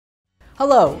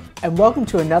Hello, and welcome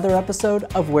to another episode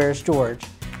of Where's George.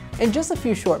 In just a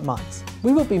few short months,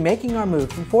 we will be making our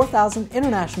move from 4000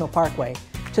 International Parkway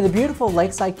to the beautiful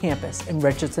Lakeside campus in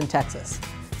Richardson, Texas.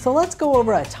 So let's go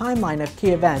over a timeline of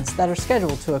key events that are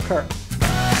scheduled to occur.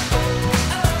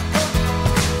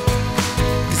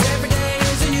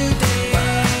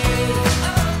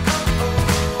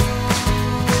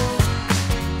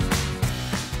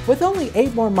 With only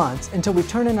 8 more months until we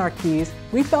turn in our keys,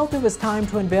 we felt it was time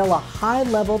to unveil a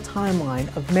high-level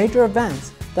timeline of major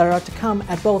events that are to come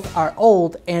at both our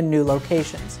old and new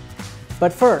locations.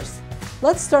 But first,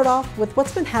 let's start off with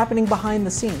what's been happening behind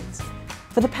the scenes.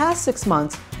 For the past 6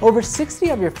 months, over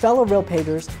 60 of your fellow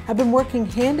RealPagers have been working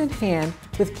hand in hand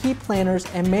with key planners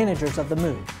and managers of the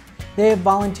move. They have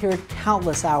volunteered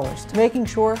countless hours to making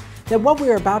sure that what we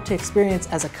are about to experience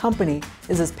as a company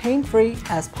is as pain-free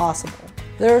as possible.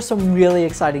 There are some really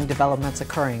exciting developments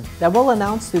occurring that we'll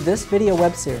announce through this video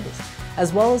web series,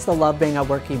 as well as the Love Being at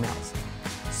Work emails.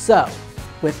 So,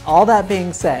 with all that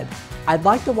being said, I'd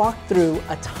like to walk through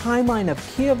a timeline of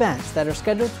key events that are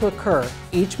scheduled to occur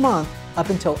each month up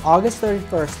until August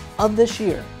 31st of this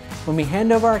year, when we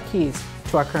hand over our keys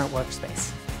to our current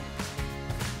workspace.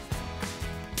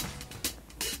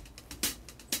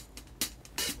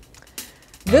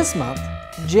 This month,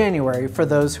 January for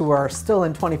those who are still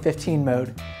in 2015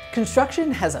 mode,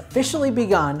 construction has officially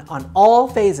begun on all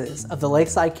phases of the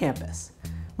Lakeside campus.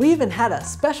 We even had a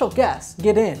special guest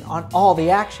get in on all the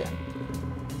action.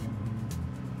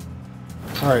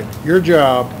 All right, your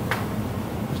job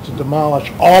is to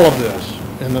demolish all of this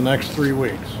in the next 3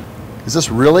 weeks. Is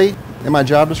this really in my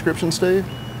job description, Steve?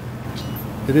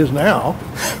 It is now.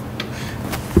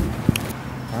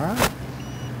 All right.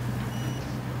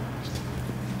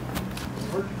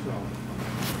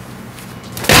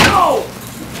 No!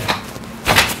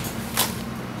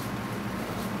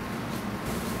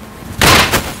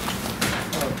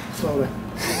 So let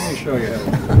me show you how to do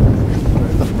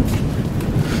it.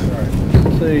 All right.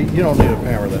 See, you don't need a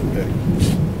hammer that big.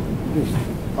 Just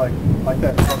like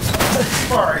that.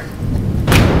 Sorry.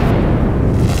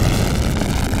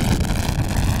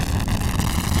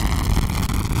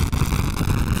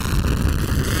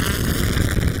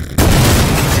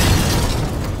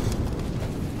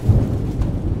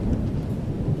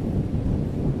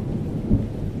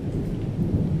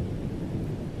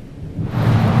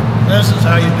 This is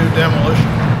how you do demolition.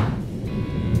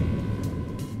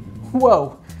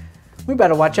 Whoa, we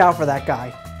better watch out for that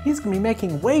guy. He's gonna be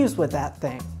making waves with that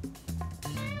thing.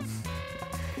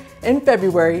 In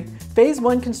February, Phase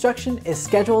 1 construction is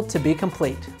scheduled to be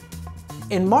complete.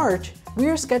 In March, we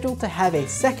are scheduled to have a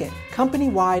second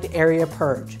company-wide area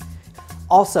purge.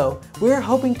 Also, we are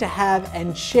hoping to have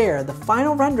and share the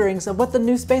final renderings of what the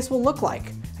new space will look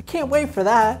like. I can't wait for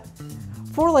that.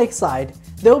 For Lakeside,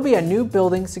 there will be a new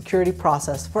building security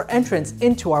process for entrance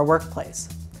into our workplace.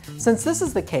 Since this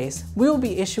is the case, we will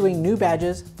be issuing new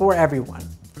badges for everyone.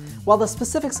 While the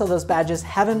specifics of those badges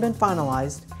haven't been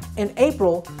finalized, in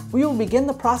April, we will begin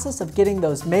the process of getting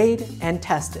those made and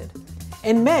tested.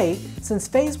 In May, since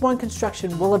Phase 1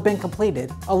 construction will have been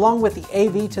completed, along with the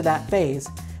AV to that phase,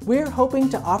 we are hoping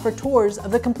to offer tours of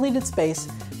the completed space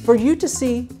for you to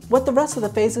see what the rest of the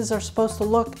phases are supposed to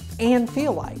look and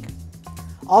feel like.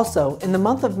 Also, in the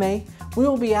month of May, we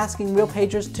will be asking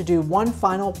RealPagers to do one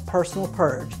final personal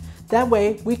purge. That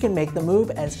way, we can make the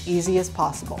move as easy as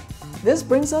possible. This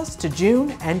brings us to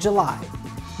June and July.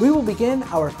 We will begin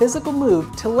our physical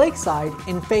move to Lakeside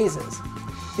in phases.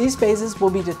 These phases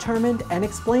will be determined and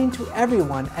explained to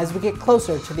everyone as we get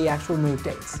closer to the actual move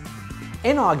dates.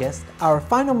 In August, our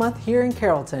final month here in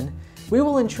Carrollton, we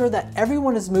will ensure that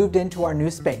everyone is moved into our new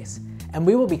space, and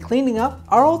we will be cleaning up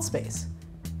our old space.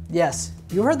 Yes,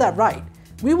 you heard that right.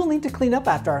 We will need to clean up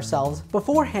after ourselves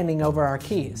before handing over our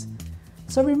keys.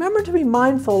 So remember to be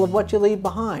mindful of what you leave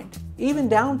behind, even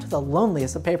down to the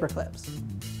loneliest of paper clips.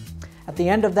 At the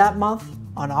end of that month,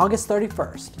 on August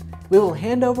 31st, we will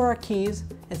hand over our keys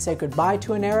and say goodbye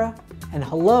to an era and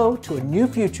hello to a new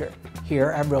future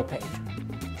here at RealPage.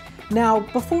 Now,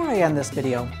 before I end this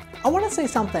video, I want to say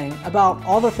something about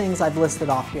all the things I've listed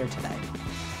off here today.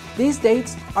 These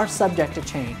dates are subject to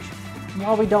change.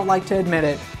 While we don't like to admit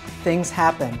it, things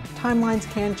happen, timelines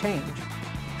can change.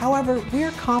 However, we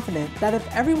are confident that if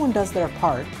everyone does their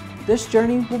part, this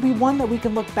journey will be one that we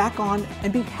can look back on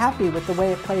and be happy with the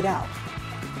way it played out.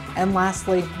 And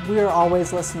lastly, we are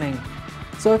always listening.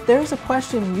 So if there's a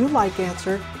question you'd like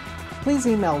answered, please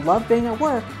email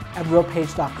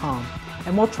lovebeingатwork@realpage.com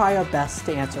and we'll try our best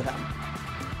to answer them.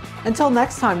 Until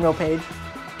next time, RealPage,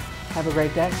 have a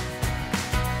great day.